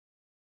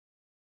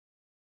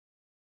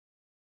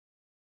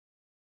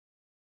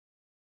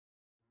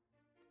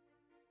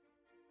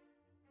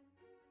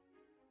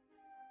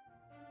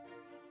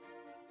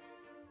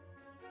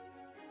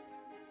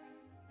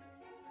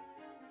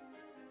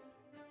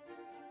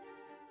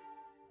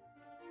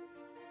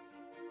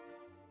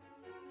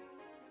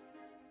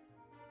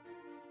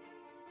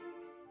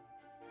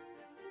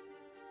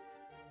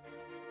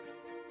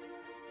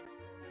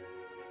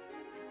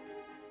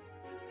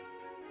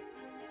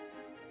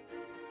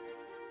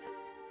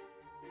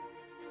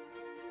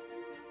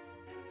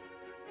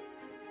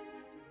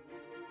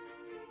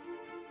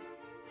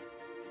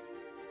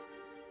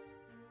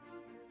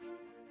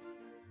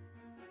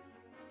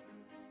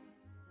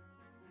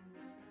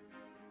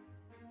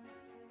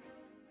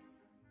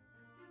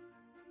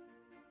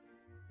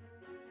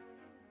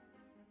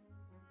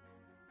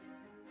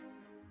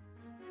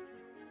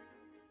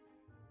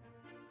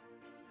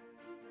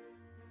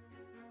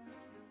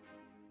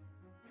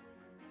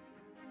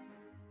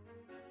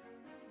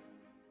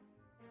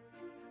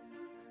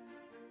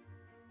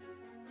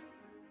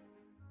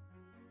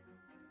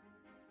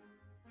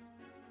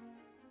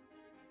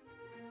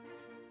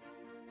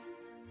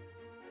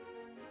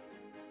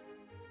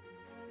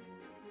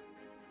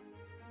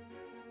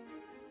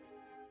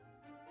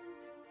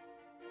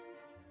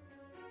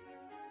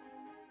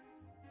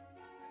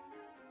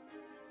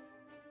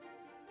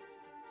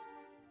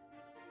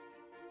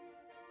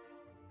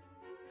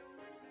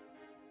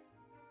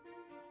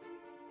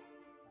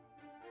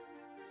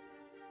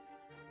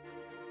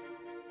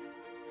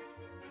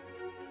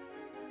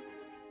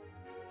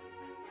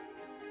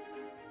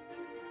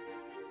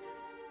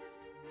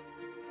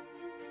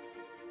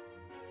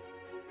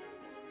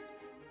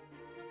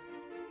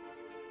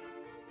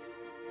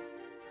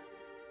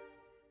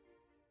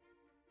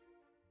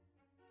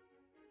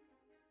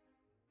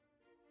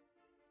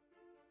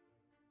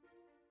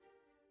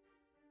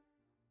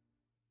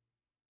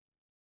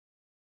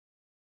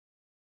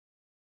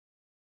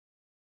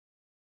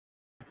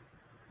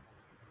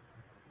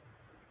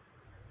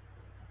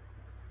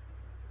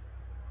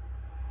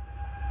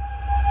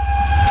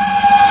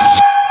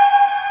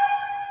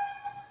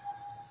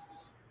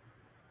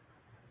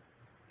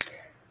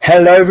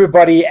Hello,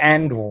 everybody,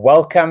 and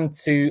welcome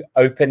to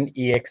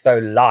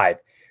OpenExO Live.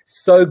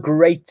 So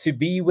great to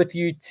be with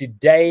you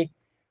today.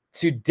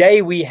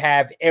 Today, we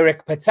have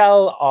Eric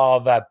Patel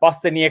of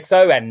Boston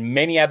EXO and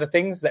many other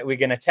things that we're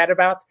going to chat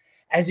about.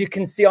 As you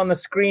can see on the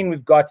screen,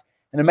 we've got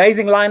an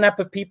amazing lineup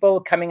of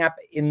people coming up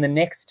in the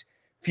next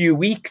few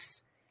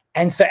weeks.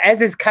 And so,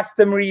 as is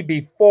customary,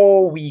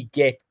 before we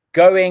get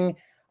going,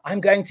 I'm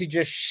going to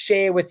just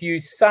share with you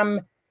some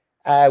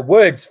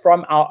words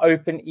from our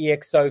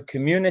OpenExO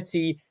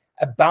community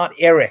about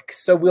Eric.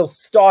 So we'll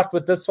start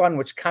with this one,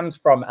 which comes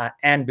from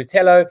Anne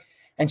Butello.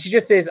 And she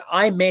just says,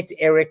 I met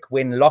Eric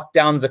when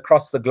lockdowns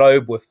across the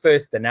globe were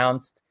first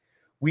announced.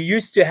 We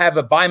used to have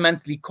a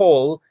bi-monthly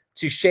call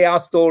to share our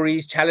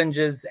stories,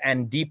 challenges,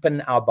 and deepen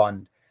our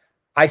bond.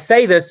 I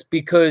say this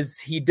because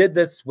he did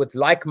this with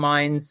like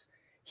minds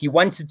he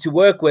wanted to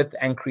work with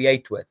and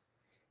create with.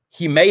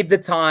 He made the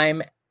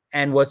time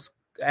and was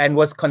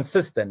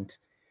consistent.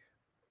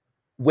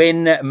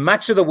 When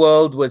much of the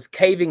world was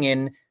caving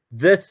in,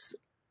 this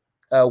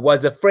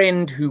was a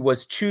friend who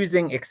was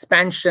choosing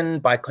expansion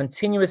by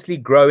continuously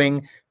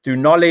growing through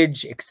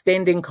knowledge,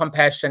 extending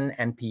compassion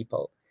and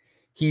people.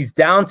 He's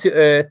down to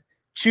earth,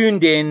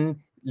 tuned in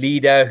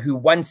leader who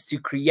wants to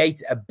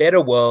create a better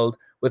world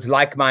with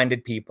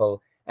like-minded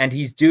people. And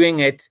he's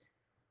doing it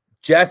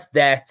just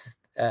that.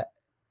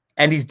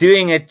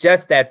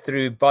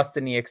 Through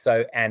Boston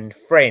EXO and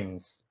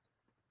friends.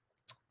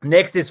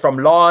 Next is from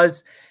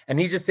Lars, and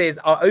he just says,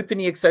 our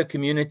OpenExO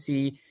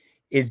community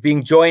is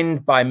being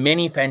joined by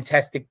many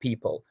fantastic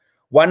people.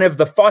 One of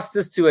the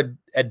fastest to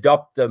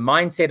adopt the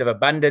mindset of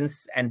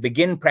abundance and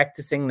begin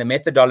practicing the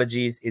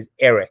methodologies is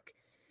Eric.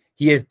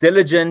 He is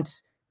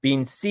diligent,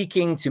 been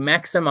seeking to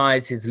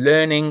maximize his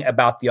learning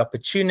about the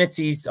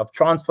opportunities of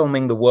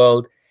transforming the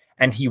world,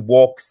 and he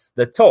walks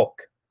the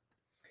talk.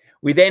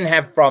 We then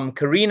have from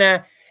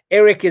Karina,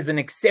 Eric is an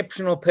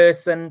exceptional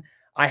person.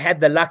 I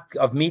had the luck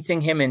of meeting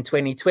him in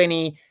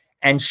 2020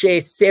 and share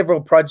several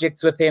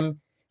projects with him.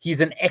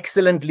 He's an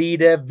excellent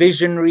leader,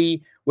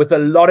 visionary, with a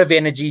lot of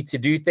energy to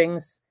do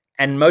things,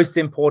 and most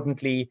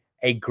importantly,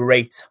 a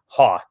great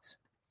heart.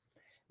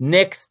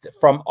 Next,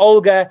 from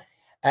Olga,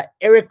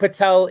 Eric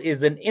Patel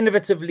is an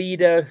innovative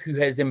leader who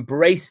has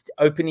embraced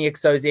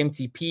OpenExO's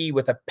MTP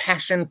with a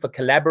passion for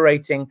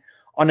collaborating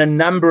on a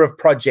number of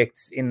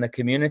projects in the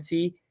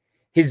community.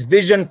 His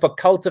vision for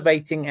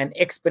cultivating an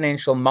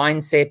exponential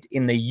mindset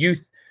in the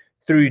youth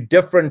through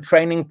different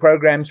training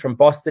programs from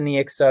Boston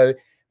EXO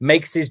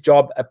makes his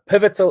job a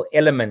pivotal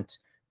element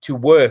to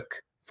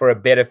work for a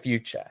better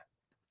future.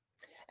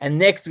 And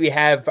next we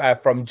have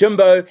from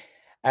Jimbo,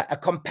 a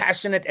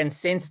compassionate and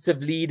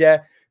sensitive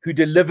leader who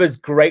delivers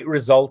great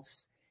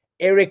results.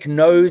 Eric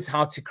knows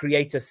how to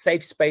create a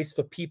safe space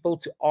for people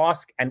to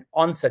ask and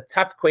answer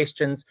tough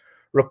questions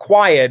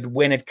required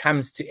when it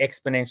comes to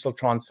exponential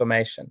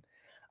transformation.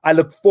 I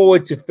look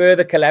forward to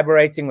further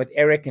collaborating with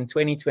Eric in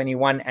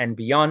 2021 and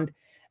beyond,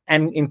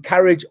 and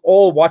encourage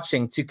all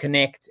watching to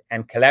connect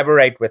and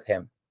collaborate with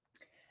him.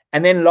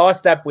 And then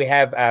last up, we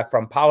have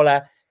from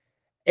Paula,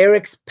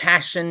 Eric's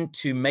passion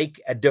to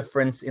make a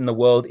difference in the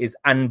world is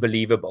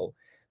unbelievable.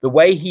 The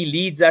way he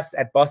leads us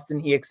at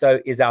Boston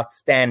EXO is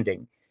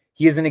outstanding.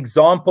 He is an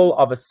example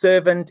of a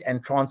servant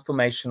and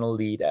transformational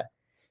leader.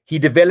 He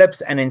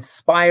develops an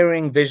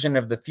inspiring vision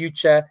of the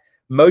future,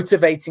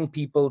 motivating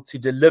people to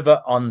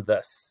deliver on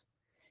this.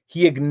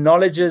 He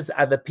acknowledges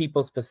other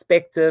people's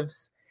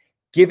perspectives,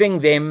 giving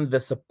them the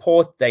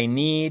support they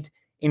need,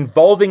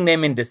 involving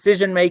them in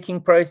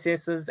decision-making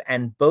processes,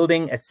 and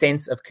building a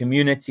sense of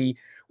community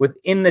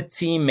within the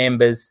team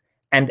members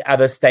and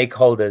other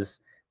stakeholders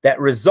that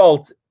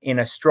result in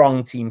a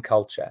strong team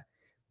culture,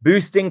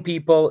 boosting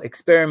people,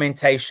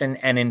 experimentation,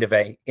 and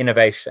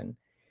innovation.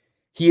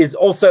 He is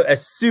also a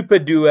super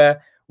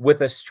doer with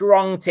a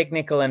strong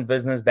technical and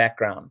business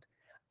background.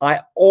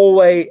 I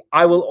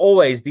will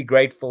always be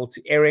grateful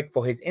to Eric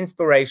for his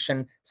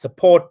inspiration,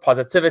 support,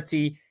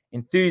 positivity,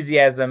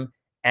 enthusiasm,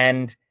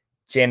 and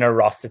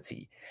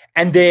generosity.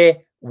 And there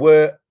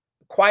were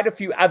quite a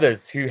few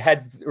others who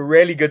had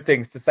really good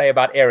things to say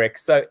about Eric.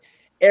 So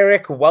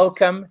Eric,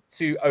 welcome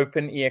to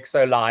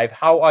OpenExO Live.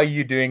 How are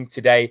you doing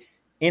today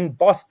in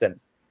Boston?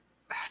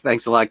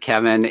 Thanks a lot,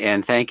 Kevin.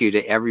 And thank you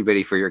to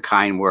everybody for your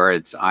kind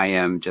words. I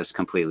am just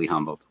completely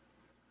humbled.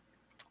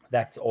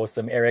 That's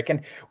awesome, Eric.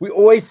 And we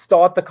always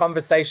start the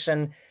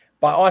conversation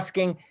by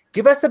asking,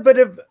 give us a bit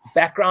of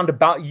background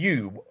about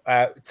you.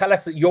 Tell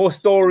us your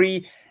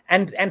story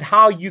and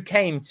how you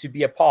came to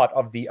be a part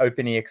of the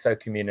OpenExO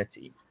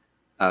community.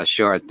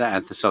 Sure.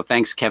 So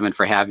thanks, Kevin,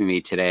 for having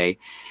me today.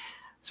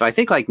 So I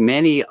think like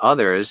many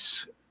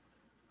others,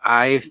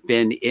 I've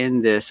been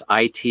in this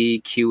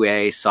IT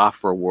QA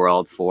software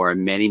world for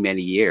many,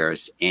 many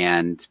years.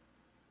 And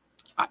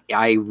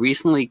I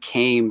recently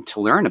came to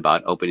learn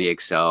about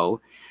OpenExO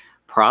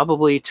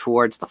probably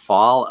towards the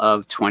fall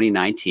of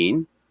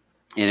 2019.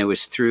 And it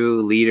was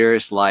through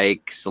leaders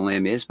like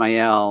Salim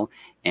Ismail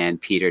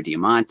and Peter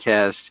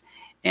Diamantis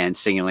and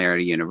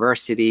Singularity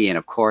University and,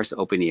 of course,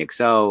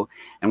 OpenExO.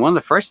 And one of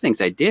the first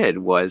things I did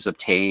was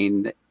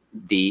obtain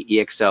the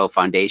EXO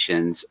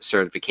Foundation's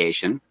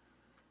certification.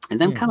 And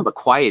then kind of a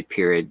quiet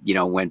period,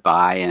 went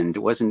by and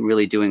wasn't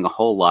really doing a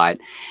whole lot.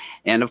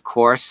 And of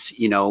course,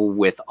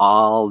 with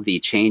all the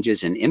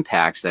changes and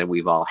impacts that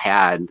we've all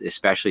had,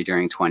 especially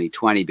during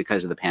 2020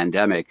 because of the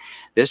pandemic,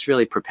 this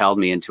really propelled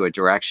me into a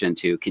direction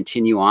to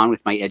continue on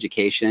with my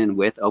education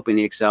with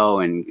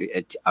OpenExO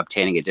and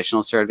obtaining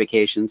additional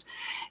certifications.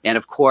 And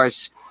of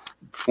course,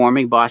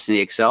 forming Boston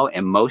EXO,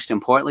 and most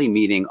importantly,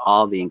 meeting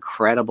all the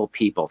incredible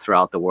people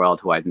throughout the world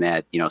who I've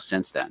met,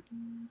 since then.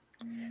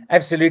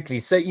 Absolutely.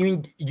 So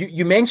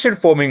you mentioned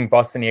forming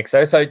Boston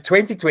EXO. So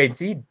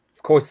 2020,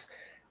 of course,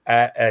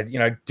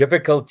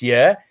 difficult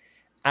year.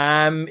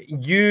 In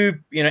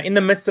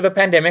the midst of a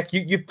pandemic,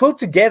 you've pulled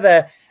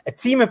together a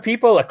team of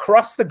people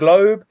across the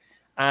globe.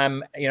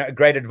 A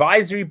great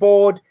advisory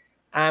board.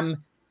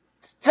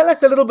 Tell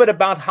us a little bit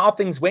about how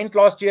things went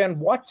last year and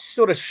what's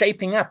sort of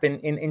shaping up in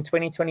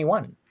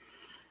 2021.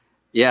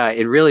 Yeah,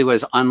 it really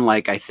was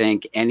unlike, I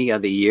think, any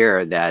other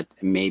year that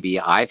maybe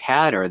I've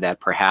had or that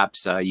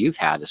perhaps you've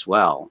had as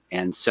well.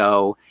 And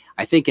so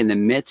I think in the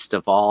midst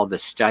of all the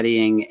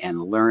studying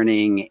and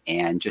learning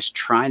and just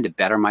trying to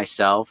better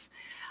myself,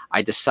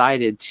 I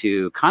decided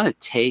to kind of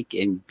take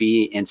and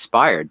be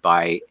inspired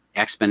by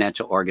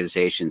Exponential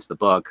Organizations, the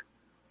book,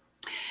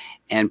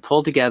 and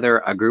pull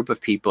together a group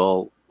of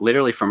people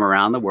literally from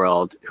around the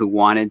world who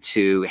wanted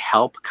to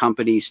help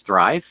companies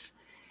thrive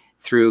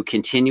through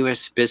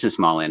continuous business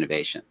model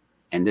innovation.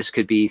 And this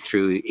could be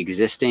through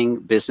existing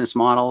business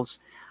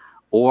models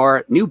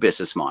or new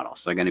business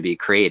models that are going to be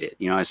created.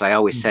 As I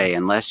always say,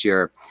 unless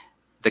you're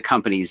the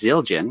company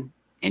Zildjian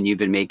and you've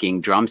been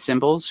making drum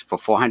cymbals for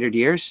 400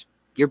 years,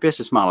 your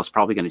business model is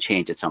probably going to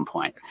change at some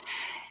point.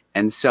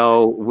 And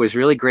so was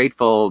really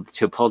grateful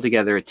to pull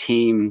together a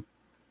team.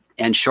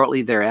 And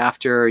shortly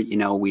thereafter,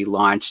 we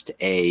launched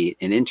an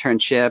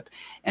internship.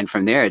 And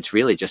from there, it's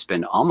really just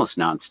been almost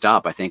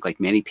nonstop, I think, like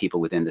many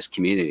people within this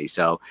community.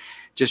 So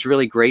just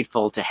really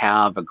grateful to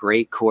have a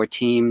great core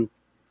team,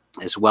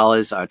 as well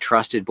as a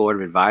trusted board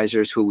of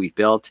advisors who we've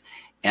built,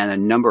 and a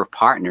number of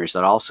partners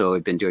that also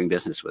have been doing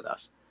business with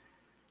us.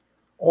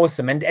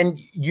 Awesome. And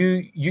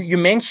you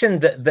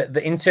mentioned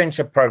the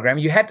internship program.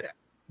 You had,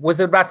 was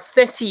it about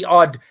 30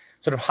 odd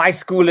sort of high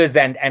schoolers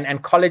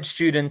and college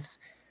students?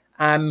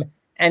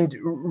 And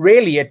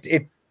really,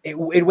 it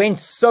went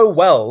so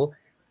well,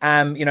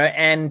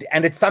 and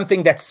it's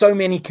something that so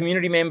many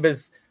community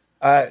members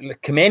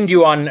commend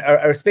you on,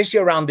 especially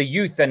around the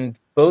youth and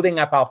building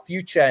up our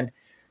future. And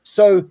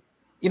so,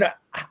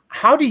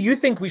 how do you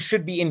think we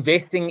should be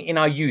investing in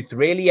our youth,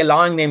 really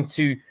allowing them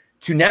to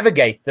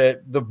navigate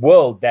the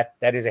world that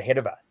is ahead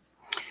of us?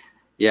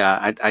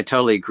 Yeah, I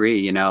totally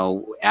agree.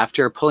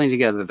 After pulling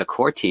together the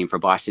core team for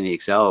Boston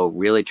EXO,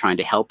 really trying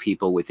to help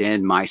people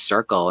within my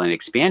circle and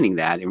expanding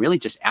that, and really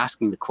just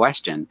asking the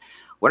question,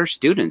 what are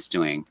students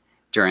doing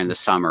during the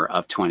summer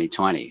of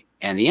 2020?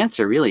 And the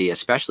answer really,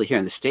 especially here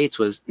in the States,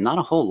 was not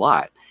a whole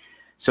lot.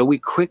 So we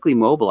quickly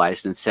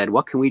mobilized and said,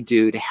 what can we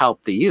do to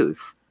help the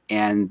youth?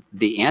 And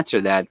the answer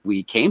that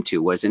we came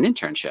to was an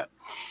internship.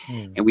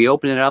 And we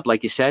opened it up,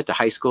 like you said, to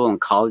high school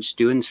and college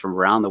students from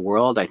around the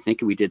world. I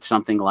think we did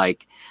something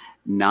like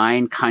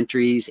 9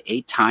 countries,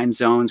 8 time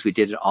zones. We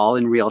did it all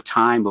in real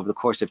time over the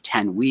course of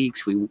 10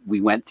 weeks.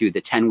 We went through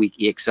the 10-week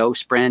EXO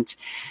sprint.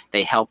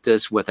 They helped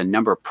us with a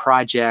number of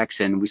projects,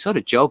 and we sort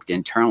of joked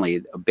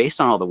internally,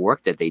 based on all the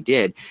work that they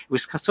did, it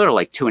was sort of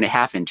like 2.5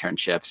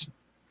 internships,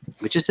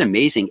 which is an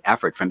amazing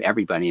effort from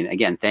everybody. And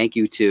again, thank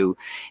you to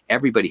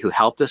everybody who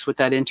helped us with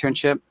that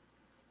internship.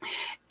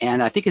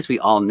 And I think, as we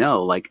all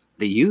know, like,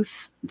 the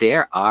youth, they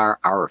are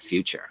our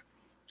future.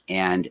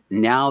 And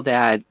now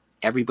that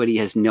everybody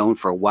has known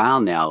for a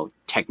while now,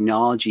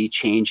 technology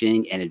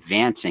changing and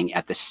advancing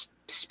at the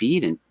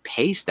speed and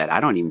pace that I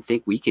don't even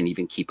think we can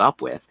even keep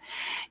up with,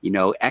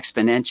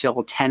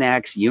 exponential,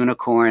 10x,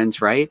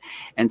 unicorns, right?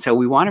 And so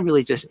we want to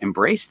really just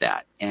embrace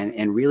that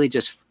and really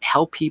just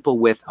help people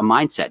with a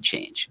mindset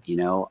change.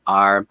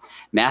 Our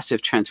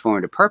massive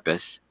transformative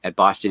purpose at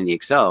Boston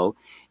EXO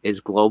is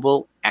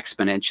global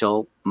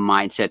exponential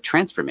mindset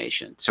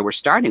transformation. So we're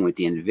starting with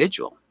the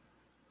individual.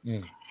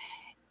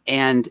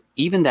 And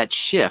even that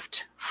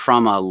shift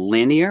from a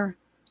linear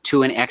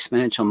to an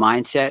exponential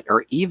mindset,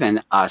 or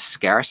even a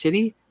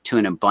scarcity to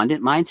an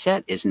abundant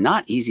mindset, is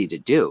not easy to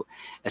do,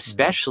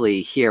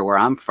 especially here where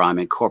I'm from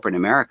in corporate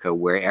America,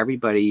 where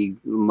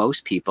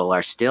most people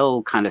are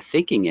still kind of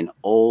thinking in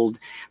old,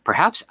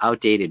 perhaps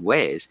outdated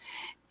ways.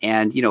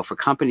 And, for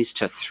companies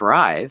to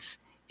thrive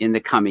in the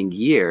coming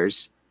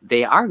years,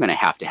 they are going to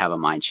have a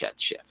mindset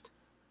shift.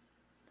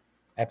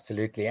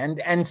 Absolutely.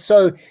 And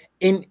so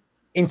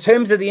in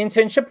terms of the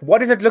internship,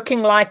 what is it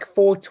looking like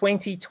for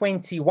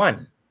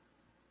 2021?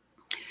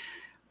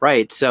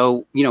 Right.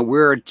 So,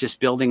 we're just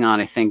building on,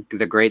 I think,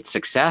 the great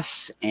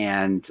success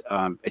and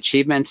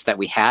achievements that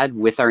we had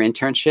with our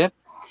internship.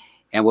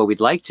 And what we'd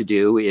like to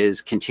do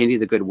is continue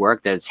the good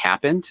work that's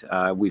happened.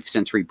 We've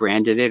since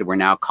rebranded it. We're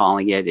now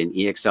calling it an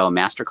EXO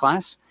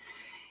Masterclass.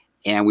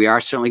 And we are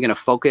certainly going to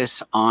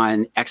focus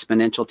on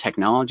exponential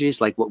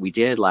technologies like what we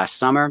did last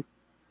summer.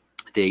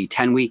 the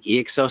 10-week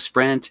EXO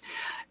sprint.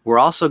 We're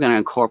also going to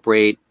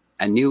incorporate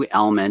a new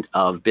element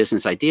of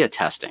business idea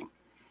testing.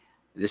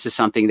 This is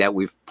something that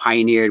we've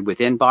pioneered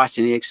within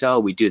Boston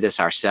EXO. We do this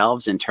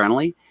ourselves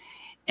internally.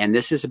 And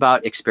this is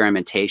about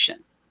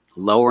experimentation,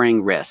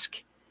 lowering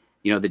risk.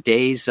 You know, the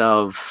days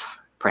of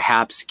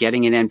perhaps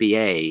getting an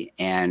MBA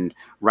and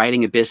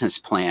writing a business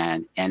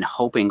plan and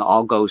hoping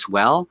all goes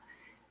well,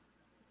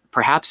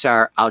 perhaps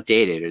are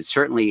outdated and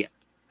certainly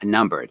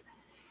numbered.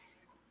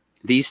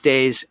 These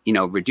days, you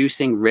know,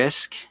 reducing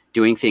risk,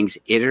 doing things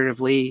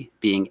iteratively,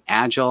 being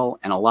agile,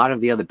 and a lot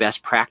of the other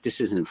best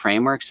practices and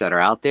frameworks that are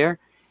out there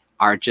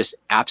are just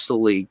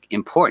absolutely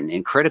important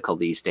and critical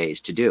these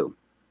days to do.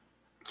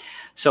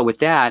 So with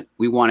that,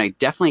 we want to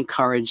definitely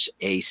encourage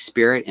a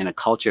spirit and a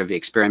culture of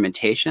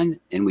experimentation.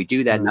 And we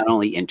do that not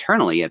only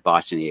internally at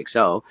Boston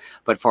EXO,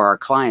 but for our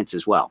clients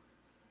as well.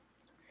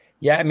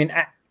 Yeah, I mean,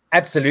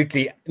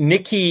 absolutely.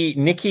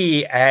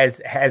 Nikki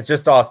has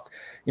just asked,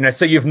 you know,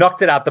 so you've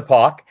knocked it out the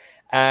park.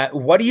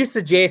 What do you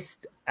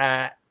suggest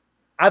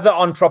other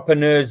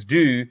entrepreneurs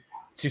do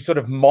to sort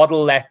of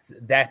model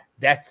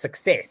that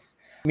success?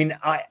 I mean,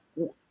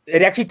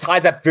 it actually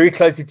ties up very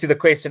closely to the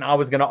question I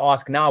was going to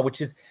ask now,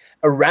 which is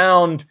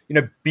around, you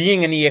know,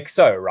 being an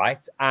EXO,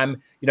 right?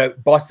 You know,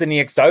 Boston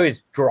EXO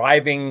is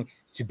driving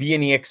to be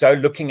an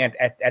EXO, looking at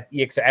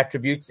EXO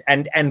attributes,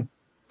 and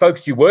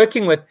folks you're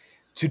working with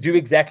to do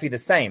exactly the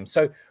same.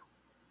 So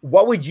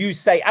what would you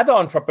say other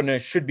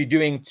entrepreneurs should be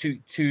doing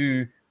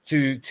to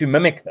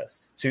mimic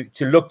this,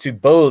 to look to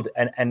build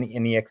an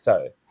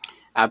EXO?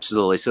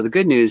 Absolutely. So the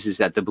good news is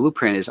that the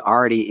blueprint is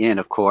already in,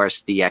 of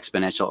course, the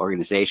Exponential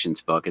Organizations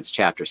book. It's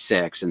chapter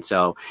 6. And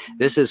so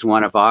this is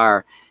one of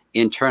our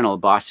internal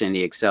Boston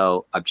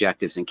EXO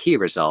objectives and key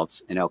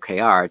results in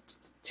OKR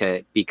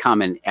to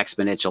become an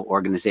exponential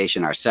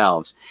organization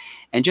ourselves.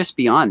 And just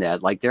beyond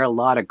that, like, there are a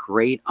lot of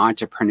great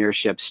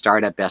entrepreneurship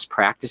startup best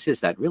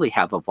practices that really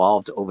have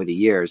evolved over the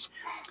years.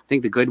 I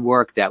think the good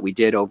work that we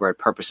did over at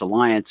Purpose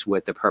Alliance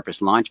with the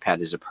Purpose Launchpad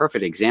is a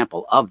perfect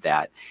example of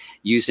that,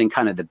 using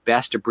kind of the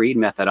best of breed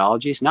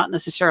methodologies, not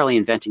necessarily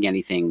inventing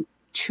anything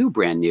too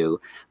brand new,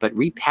 but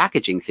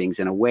repackaging things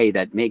in a way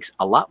that makes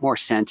a lot more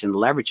sense and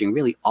leveraging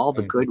really all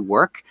the good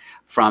work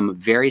from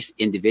various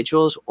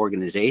individuals,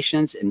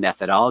 organizations, and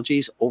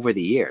methodologies over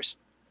the years.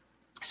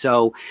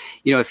 So,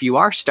 you know, if you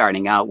are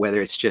starting out,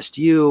 whether it's just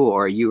you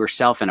or you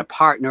yourself and a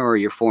partner, or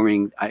you're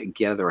forming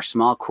together a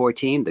small core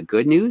team, the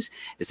good news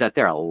is that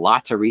there are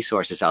lots of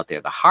resources out there.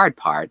 The hard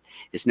part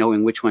is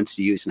knowing which ones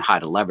to use and how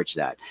to leverage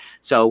that.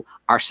 So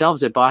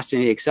ourselves at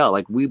Boston EXO,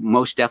 like, we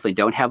most definitely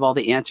don't have all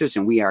the answers,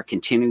 and we are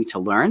continuing to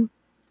learn,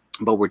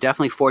 but we're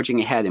definitely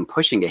forging ahead and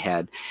pushing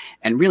ahead.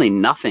 And really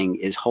nothing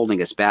is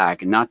holding us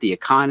back, not the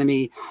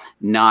economy,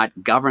 not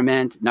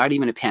government, not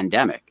even a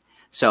pandemic.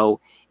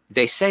 So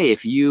they say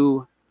if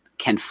you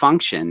can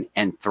function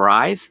and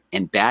thrive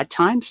in bad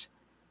times,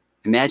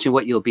 imagine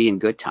what you'll be in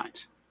good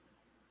times.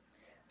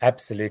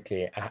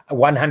 Absolutely,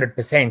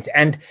 100%.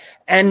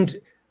 And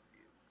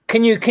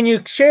can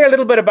you share a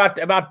little bit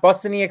about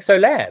Boston EXO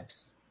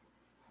Labs?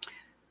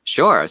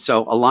 Sure.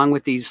 So along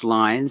with these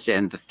lines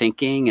and the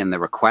thinking and the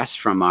requests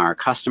from our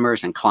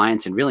customers and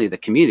clients and really the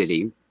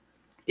community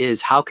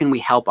is, how can we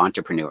help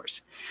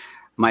entrepreneurs?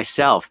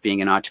 Myself,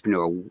 being an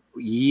entrepreneur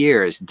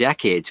years,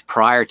 decades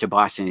prior to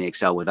Boston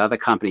EXO, with other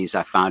companies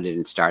I founded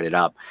and started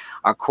up,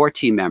 our core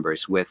team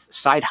members with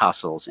side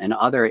hustles and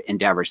other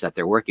endeavors that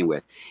they're working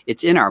with,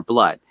 it's in our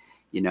blood,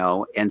 you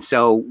know, and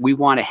so we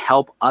want to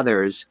help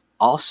others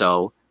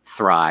also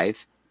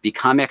thrive,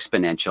 become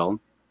exponential,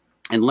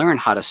 and learn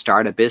how to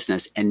start a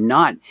business and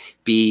not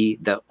be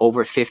the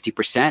over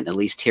 50%, at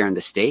least here in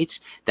the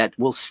States, that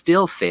will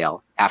still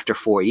fail after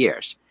 4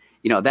 years.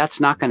 You know, that's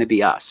not going to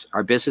be us.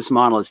 Our business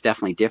model is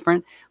definitely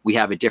different. We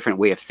have a different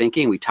way of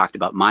thinking. We talked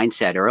about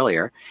mindset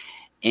earlier.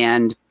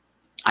 And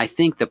I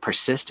think the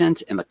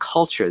persistence and the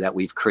culture that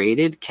we've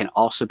created can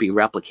also be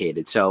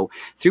replicated. So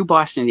through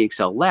Boston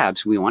EXO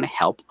Labs, we want to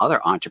help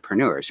other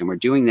entrepreneurs. And we're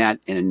doing that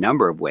in a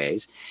number of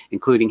ways,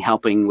 including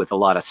helping with a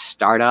lot of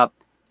startup,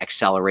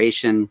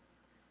 acceleration,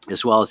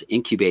 as well as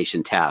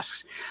incubation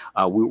tasks.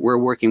 We're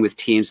working with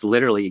teams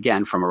literally,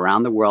 again, from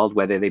around the world,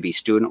 whether they be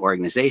student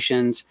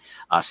organizations,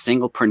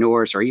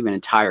 singlepreneurs, or even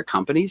entire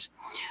companies,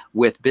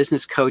 with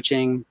business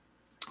coaching,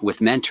 with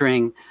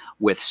mentoring,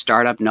 with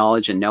startup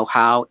knowledge and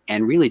know-how,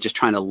 and really just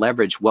trying to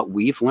leverage what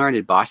we've learned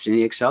at Boston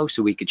EXO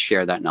so we could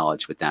share that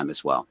knowledge with them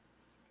as well.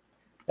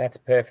 That's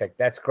perfect.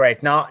 That's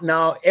great.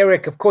 Now,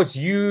 Eric, of course,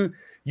 you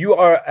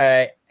are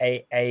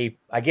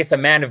I guess a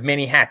man of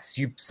many hats.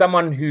 You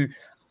someone who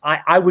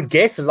I would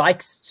guess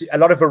likes a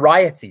lot of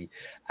variety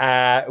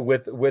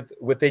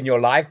within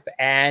your life,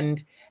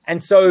 and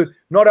so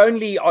not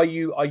only are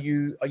you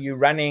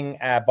running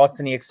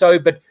Boston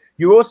EXO, but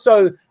you're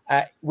also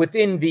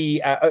within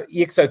the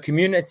EXO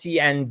community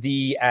and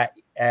the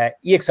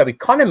EXO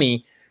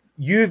economy.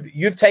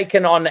 You've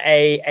taken on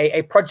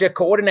a project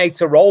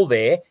coordinator role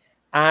there.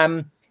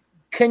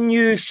 Can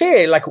you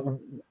share like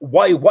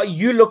what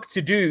you look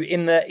to do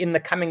in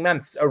the coming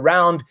months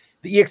around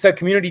the EXO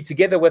community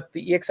together with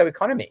the EXO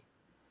economy?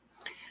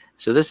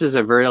 So this is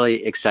a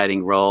really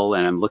exciting role,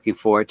 and I'm looking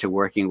forward to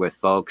working with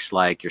folks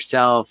like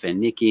yourself and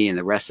Nikki and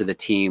the rest of the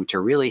team to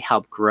really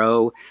help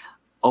grow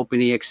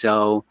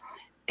OpenExO,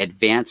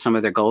 advance some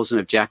of their goals and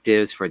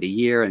objectives for the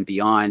year and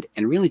beyond,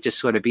 and really just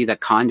sort of be the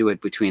conduit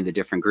between the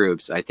different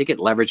groups. I think it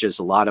leverages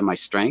a lot of my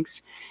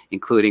strengths,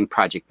 including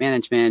project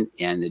management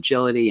and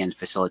agility and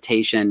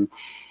facilitation.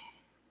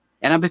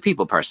 And I'm a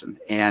people person.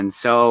 And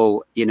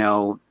so, you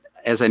know,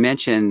 as I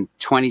mentioned,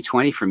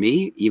 2020 for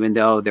me, even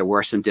though there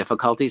were some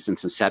difficulties and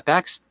some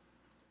setbacks,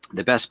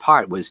 the best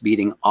part was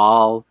meeting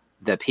all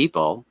the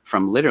people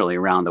from literally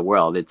around the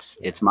world.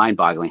 It's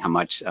mind-boggling how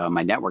much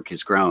my network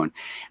has grown.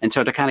 And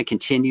so to kind of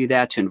continue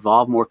that, to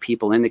involve more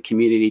people in the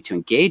community, to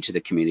engage the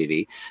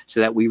community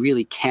so that we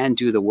really can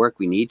do the work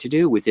we need to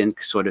do within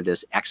sort of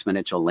this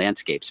exponential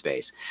landscape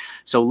space.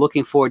 So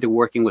looking forward to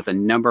working with a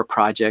number of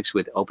projects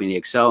with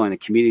OpenExO and the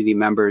community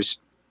members,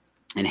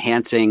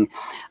 enhancing,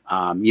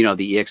 you know,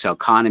 the EXO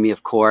economy,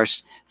 of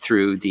course,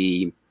 through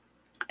the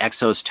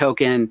Exos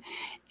token,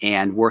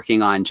 and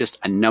working on just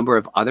a number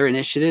of other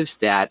initiatives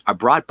that are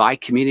brought by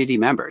community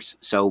members.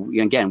 So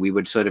again, we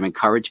would sort of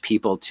encourage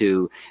people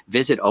to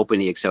visit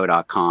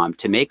openexo.com,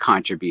 to make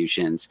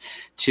contributions,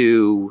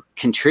 to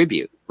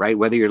contribute, right?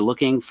 Whether you're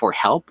looking for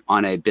help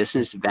on a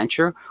business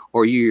venture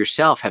or you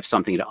yourself have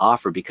something to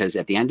offer, because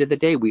at the end of the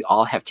day, we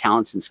all have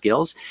talents and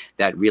skills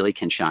that really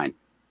can shine.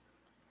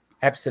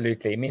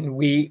 Absolutely. I mean,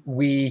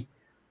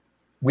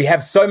 we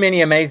have so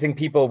many amazing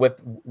people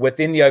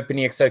within the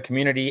OpenExO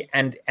community,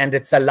 and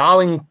it's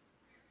allowing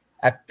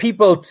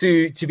people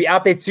to be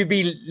out there, to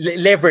be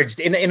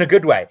leveraged in a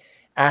good way.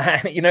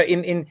 You know,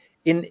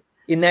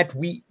 in that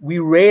we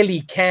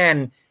really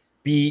can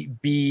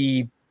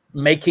be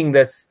making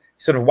this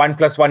sort of 1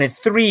 + 1 is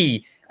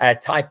 3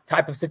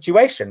 type of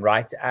situation,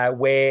 right?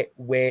 Where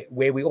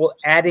we're all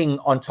adding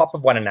on top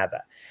of one another.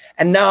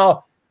 And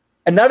now,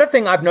 another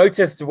thing I've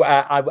noticed,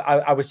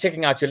 I was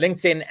checking out your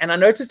LinkedIn, and I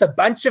noticed a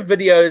bunch of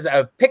videos,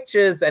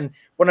 pictures, and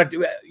when I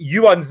do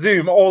you on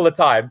Zoom all the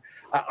time.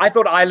 I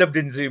thought I lived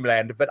in Zoom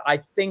land, but I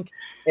think,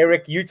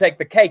 Eric, you take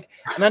the cake.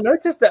 And I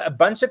noticed a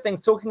bunch of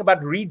things talking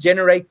about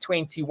Regenerate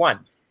 21.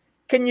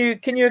 Can you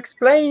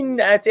explain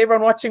to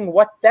everyone watching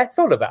what that's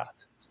all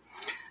about?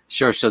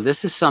 Sure. So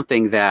this is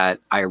something that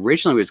I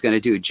originally was going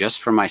to do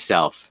just for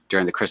myself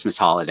during the Christmas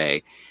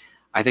holiday.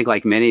 I think,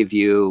 like many of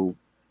you,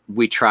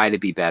 we try to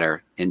be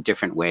better in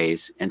different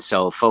ways. And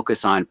so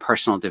focus on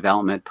personal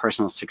development,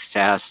 personal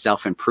success,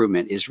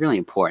 self-improvement is really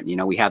important. You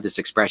know, we have this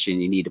expression,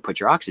 you need to put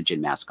your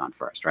oxygen mask on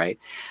first, right?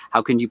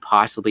 How can you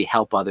possibly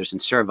help others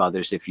and serve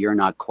others if you're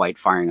not quite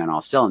firing on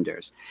all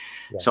cylinders?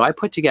 Yeah. So I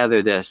put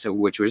together this,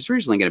 which was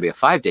originally going to be a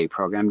 5-day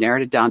program,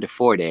 narrowed it down to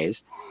 4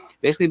 days,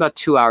 basically about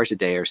 2 hours a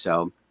day or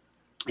so.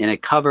 And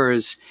it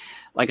covers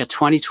like a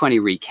 2020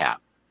 recap,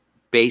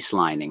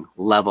 baselining,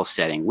 level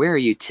setting. Where are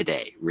you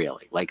today,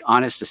 really? Like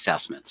honest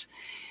assessments.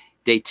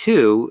 Day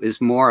 2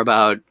 is more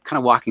about kind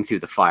of walking through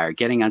the fire,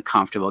 getting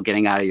uncomfortable,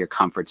 getting out of your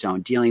comfort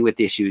zone, dealing with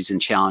issues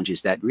and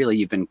challenges that really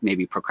you've been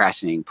maybe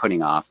procrastinating,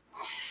 putting off.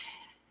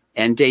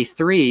 And day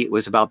 3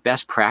 was about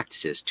best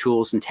practices,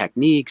 tools and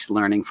techniques,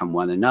 learning from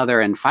one another.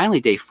 And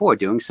finally, day 4,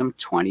 doing some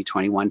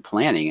 2021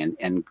 planning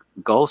and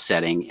goal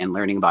setting and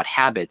learning about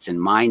habits and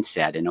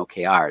mindset and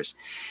OKRs.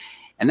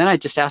 And then I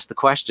just asked the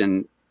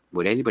question,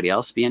 would anybody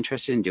else be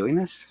interested in doing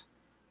this?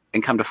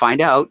 And come to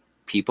find out,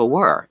 people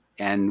were.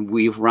 And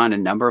we've run a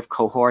number of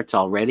cohorts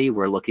already.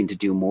 We're looking to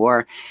do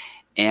more.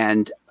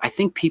 And I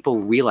think people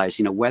realize,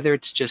 you know, whether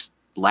it's just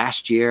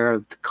last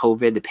year, the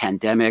COVID, the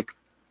pandemic,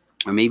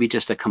 or maybe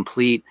just a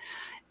complete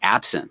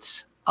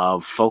absence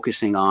of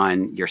focusing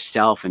on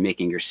yourself and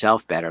making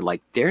yourself better,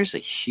 like there's a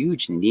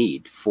huge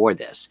need for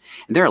this.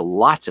 And there are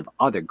lots of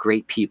other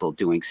great people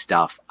doing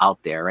stuff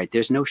out there, right?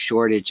 There's no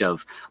shortage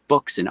of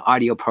books and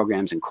audio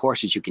programs and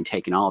courses you can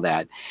take and all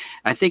that.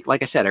 And I think,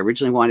 like I said, I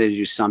originally wanted to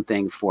do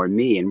something for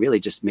me and really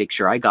just make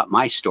sure I got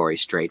my story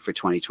straight for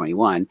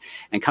 2021,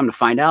 and come to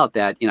find out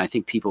that, you know, I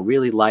think people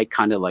really like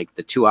kind of like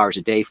the 2 hours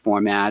a day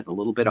format, a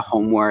little bit of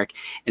homework,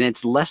 and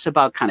it's less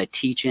about kind of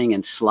teaching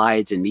and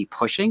slides and me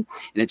pushing.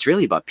 And it's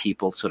really about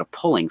people sort of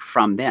pulling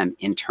from them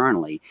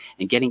internally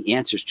and getting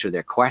answers to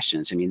their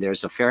questions. I mean,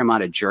 there's a fair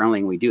amount of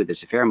journaling we do.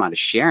 There's a fair amount of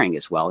sharing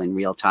as well in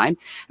real time.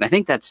 And I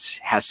think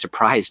has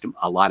surprised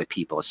a lot of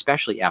people,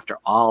 especially after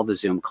all the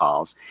Zoom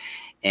calls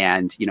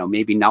and, you know,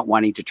 maybe not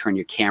wanting to turn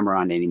your camera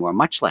on anymore,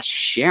 much less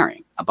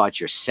sharing about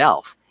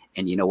yourself.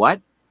 And you know what?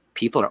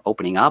 People are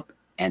opening up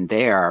and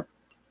they are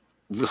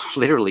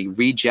literally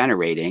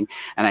regenerating.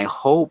 And I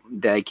hope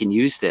that I can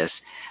use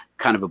this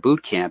kind of a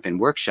boot camp and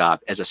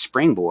workshop as a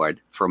springboard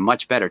for a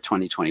much better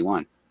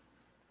 2021.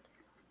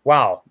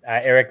 Wow,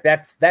 Eric,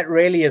 that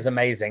really is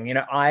amazing. You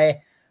know,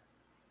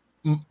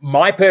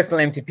 my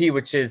personal MTP,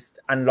 which is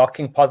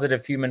unlocking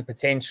positive human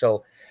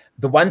potential,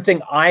 the one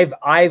thing I've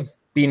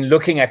been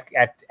looking at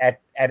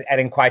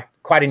in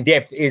quite in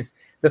depth is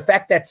the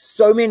fact that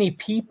so many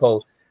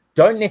people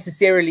don't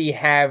necessarily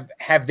have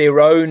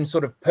their own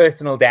sort of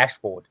personal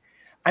dashboard.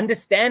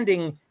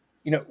 Understanding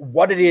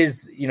what it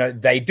is,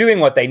 they're doing,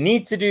 what they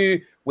need to do,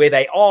 where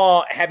they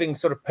are, having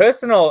sort of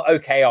personal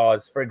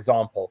OKRs, for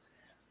example.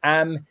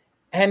 And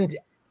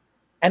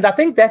I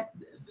think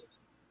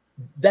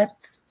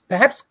that's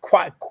perhaps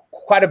quite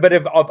a bit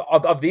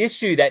of the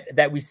issue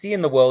that we see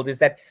in the world, is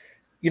that,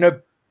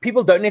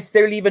 people don't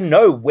necessarily even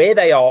know where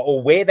they are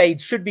or where they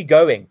should be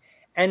going.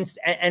 And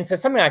so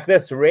something like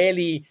this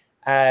really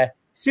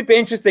super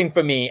interesting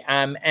for me.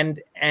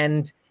 And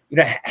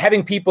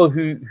having people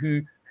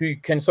who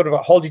can sort of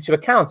hold you to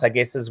account, I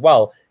guess, as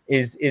well,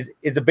 is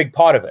a big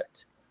part of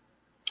it.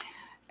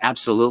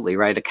 Absolutely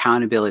right.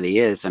 Accountability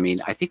is,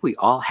 I think we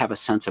all have a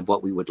sense of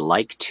what we would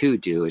like to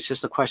do. It's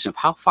just a question of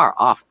how far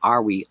off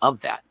are we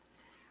of that,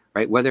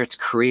 right? Whether it's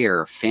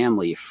career,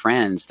 family,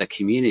 friends, the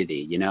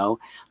community,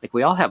 like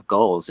we all have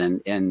goals,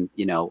 and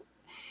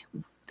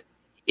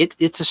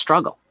it's a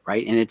struggle,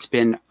 right? And it's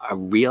been a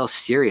real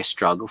serious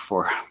struggle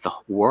for the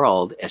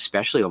world,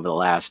 especially over the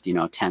last,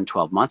 10,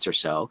 12 months or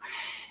so.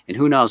 And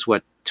who knows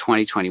what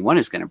 2021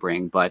 is going to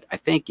bring. But I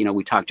think,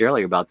 we talked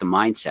earlier about the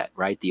mindset,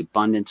 right? The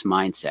abundance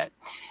mindset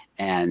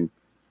and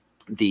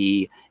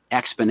the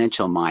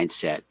exponential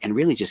mindset, and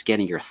really just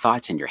getting your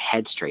thoughts in your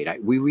head straight.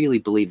 We really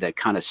believe that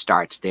kind of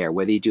starts there,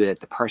 whether you do it at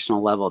the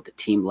personal level, at the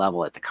team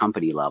level, at the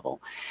company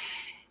level.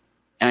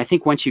 And I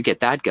think once you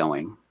get that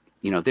going,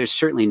 there's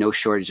certainly no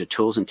shortage of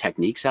tools and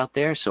techniques out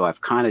there. So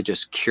I've kind of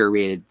just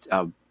curated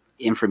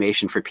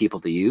information for people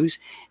to use.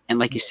 And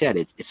like you said,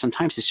 it's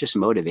sometimes it's just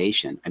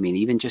motivation.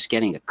 Even just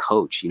getting a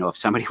coach, if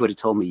somebody would have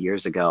told me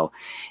years ago,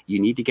 you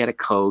need to get a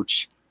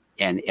coach,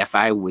 and if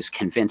I was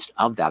convinced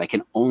of that, I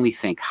can only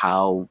think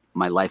how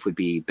my life would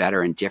be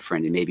better and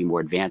different and maybe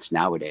more advanced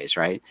nowadays,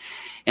 right?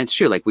 And it's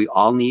true, like we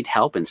all need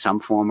help in some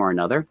form or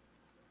another.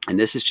 And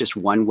this is just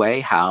one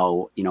way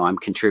how, I'm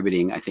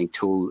contributing, I think,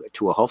 to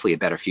a hopefully a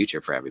better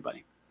future for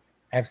everybody.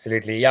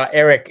 Absolutely. Yeah,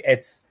 Eric,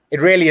 it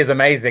really is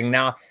amazing.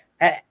 Now,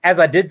 as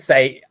I did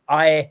say,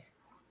 I've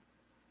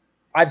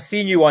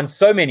seen you on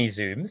so many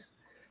Zooms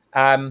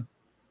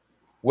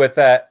with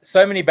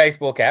so many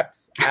baseball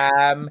caps.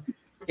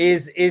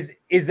 Is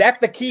that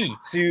the key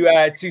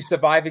to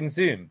surviving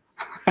Zoom?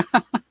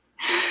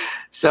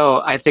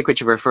 So I think what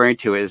you're referring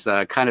to is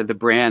kind of the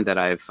brand that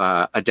I've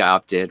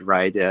adopted,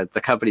 right?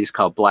 The company's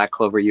called Black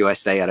Clover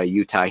USA out of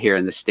Utah here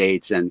in the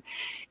States. And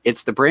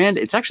it's the brand,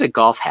 it's actually a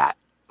golf hat,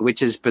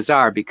 which is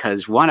bizarre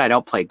because one, I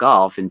don't play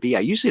golf, and B,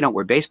 I usually don't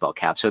wear baseball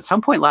caps. So at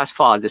some point last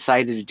fall, I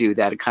decided to do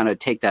that and kind of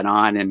take that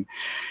on.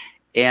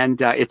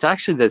 And it's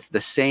actually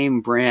the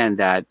same brand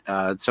that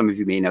some of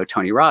you may know,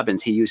 Tony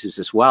Robbins, he uses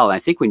as well. And I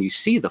think when you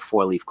see the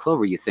 4-leaf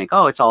clover, you think,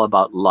 oh, it's all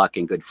about luck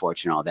and good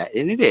fortune, all that.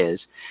 And it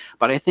is.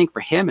 But I think for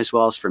him as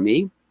well as for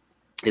me,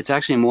 it's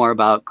actually more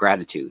about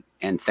gratitude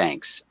and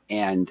thanks.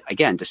 And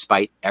again,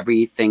 despite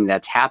everything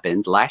that's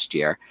happened last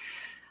year,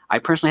 I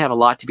personally have a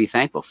lot to be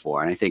thankful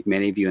for. And I think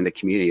many of you in the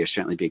community are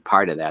certainly a big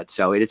part of that.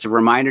 So it's a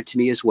reminder to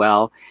me as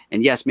well.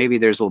 And yes, maybe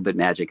there's a little bit of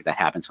magic that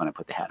happens when I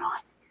put the hat on.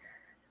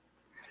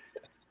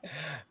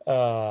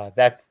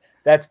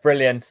 That's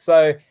brilliant.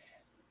 So,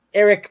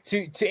 Eric,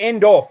 to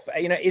end off,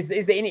 is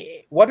there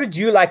what would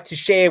you like to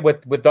share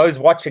with those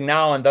watching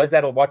now and those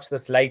that'll watch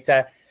this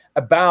later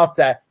about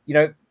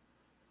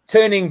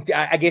turning,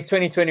 I guess,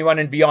 2021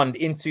 and beyond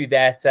into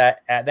that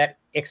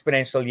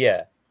exponential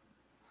year?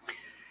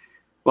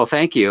 Well,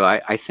 thank you.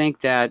 I think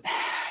that,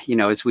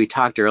 as we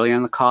talked earlier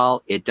in the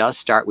call, it does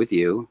start with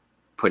you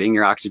putting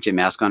your oxygen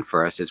mask on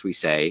first, as we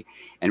say,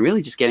 and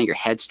really just getting your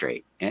head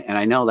straight. And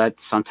I know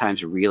that's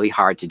sometimes really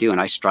hard to do,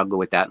 and I struggle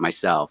with that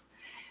myself.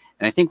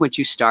 And I think once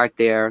you start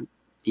there,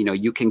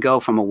 you can go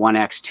from a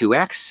 1x,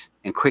 2x,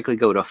 and quickly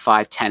go to a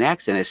 5,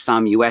 10x, and as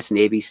some U.S.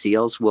 Navy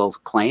SEALs will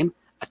claim,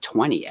 a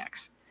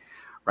 20x,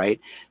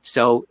 right?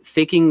 So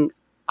thinking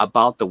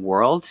about the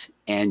world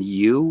and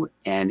you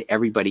and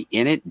everybody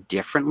in it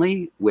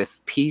differently,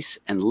 with peace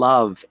and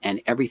love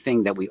and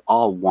everything that we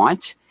all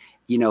want,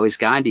 as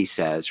Gandhi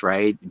says,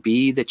 right?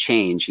 Be the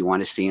change you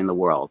want to see in the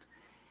world.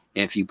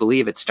 And if you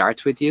believe it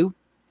starts with you,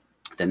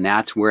 then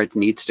that's where it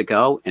needs to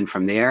go. And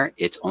from there,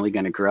 it's only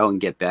going to grow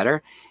and get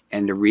better.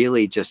 And to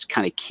really just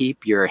kind of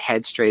keep your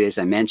head straight, as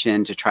I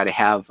mentioned, to try to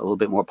have a little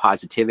bit more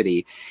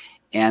positivity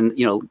and,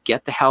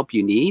 get the help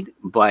you need,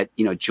 but,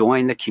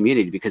 join the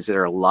community, because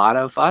there are a lot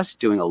of us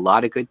doing a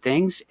lot of good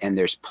things, and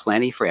there's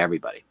plenty for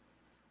everybody.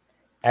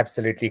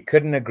 Absolutely.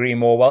 Couldn't agree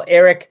more. Well,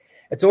 Eric,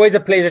 it's always a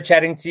pleasure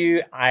chatting to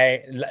you.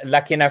 I'm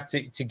lucky enough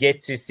to get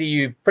to see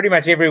you pretty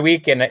much every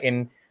week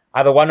in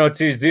either 1 or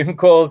 2 Zoom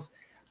calls.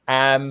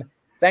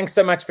 Thanks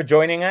so much for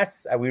joining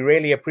us. We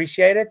really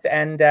appreciate it.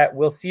 And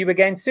we'll see you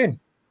again soon.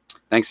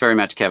 Thanks very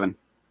much, Kevin.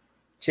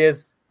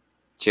 Cheers.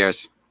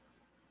 Cheers.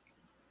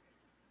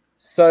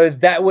 So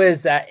that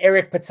was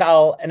Eric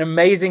Patel, an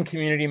amazing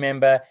community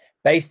member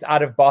based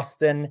out of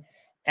Boston.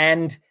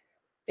 And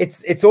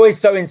it's always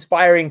so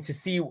inspiring to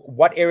see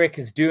what Eric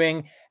is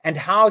doing and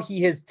how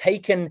he has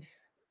taken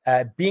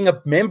being a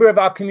member of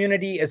our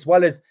community, as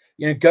well as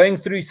going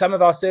through some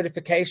of our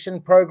certification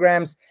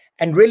programs,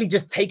 and really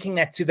just taking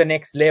that to the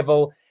next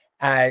level,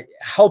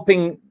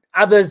 helping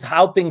others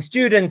helping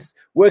students,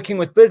 working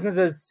with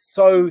businesses.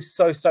 So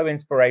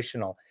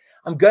inspirational.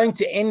 I'm going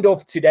to end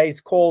off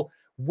today's call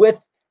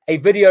with a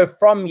video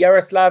from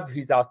Yaroslav,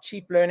 who's our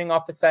Chief Learning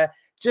Officer,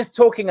 just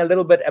talking a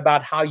little bit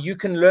about how you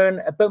can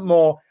learn a bit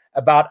more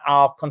about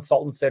our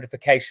consultant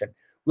certification.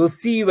 We'll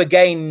see you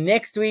again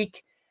next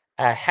week.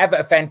 Have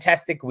a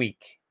fantastic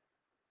week.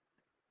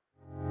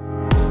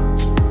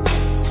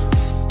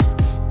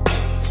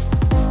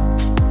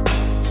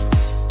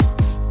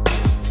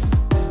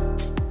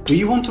 Do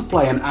you want to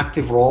play an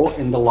active role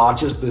in the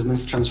largest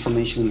business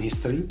transformation in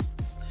history?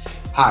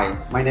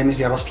 Hi, my name is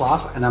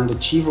Yaroslav and I'm the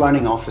Chief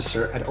Learning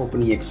Officer at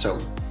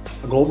OpenExO,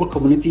 a global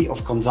community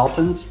of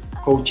consultants,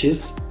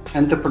 coaches,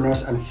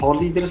 entrepreneurs and thought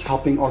leaders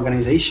helping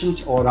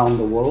organizations all around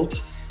the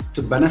world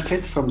to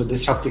benefit from the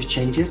disruptive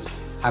changes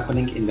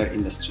happening in their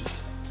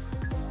industries.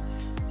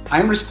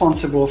 I am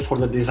responsible for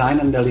the design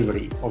and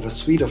delivery of a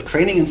suite of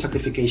training and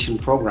certification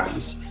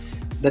programs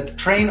that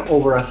train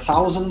over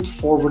 1,000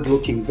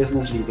 forward-looking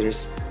business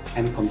leaders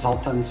and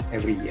consultants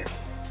every year.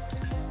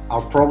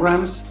 Our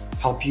programs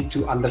help you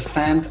to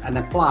understand and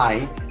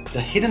apply the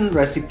hidden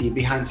recipe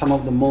behind some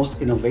of the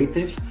most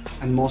innovative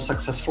and most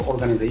successful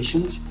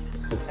organizations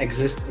that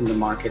exist in the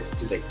market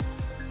today.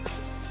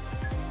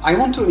 I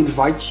want to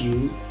invite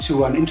you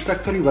to an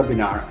introductory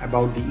webinar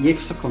about the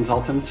EXO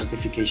Consultant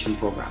Certification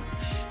Program.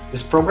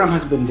 This program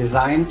has been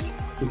designed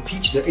to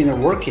teach the inner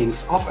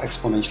workings of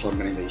exponential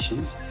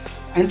organizations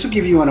and to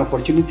give you an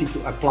opportunity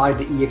to apply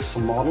the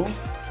EXO model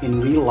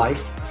in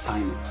real-life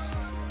assignments.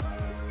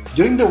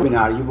 During the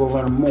webinar, you will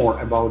learn more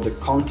about the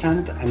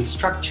content and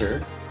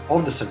structure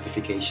of the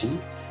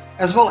certification,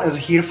 as well as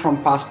hear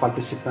from past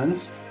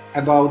participants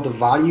about the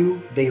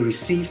value they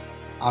received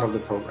out of the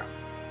program.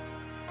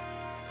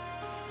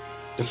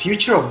 The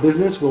future of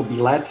business will be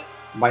led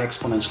by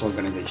exponential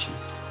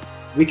organizations.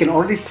 We can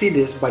already see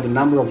this by the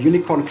number of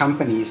unicorn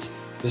companies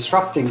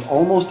disrupting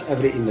almost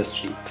every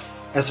industry,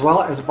 as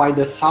well as by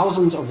the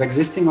thousands of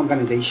existing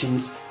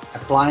organizations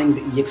applying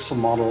the EXO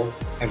model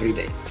every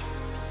day.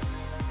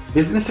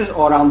 Businesses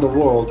all around the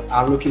world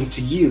are looking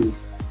to you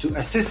to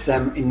assist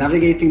them in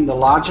navigating the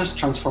largest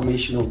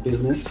transformation of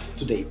business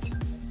to date.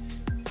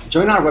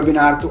 Join our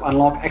webinar to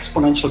unlock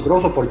exponential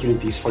growth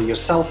opportunities for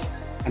yourself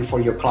and for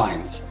your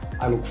clients.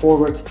 I look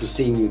forward to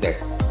seeing you there.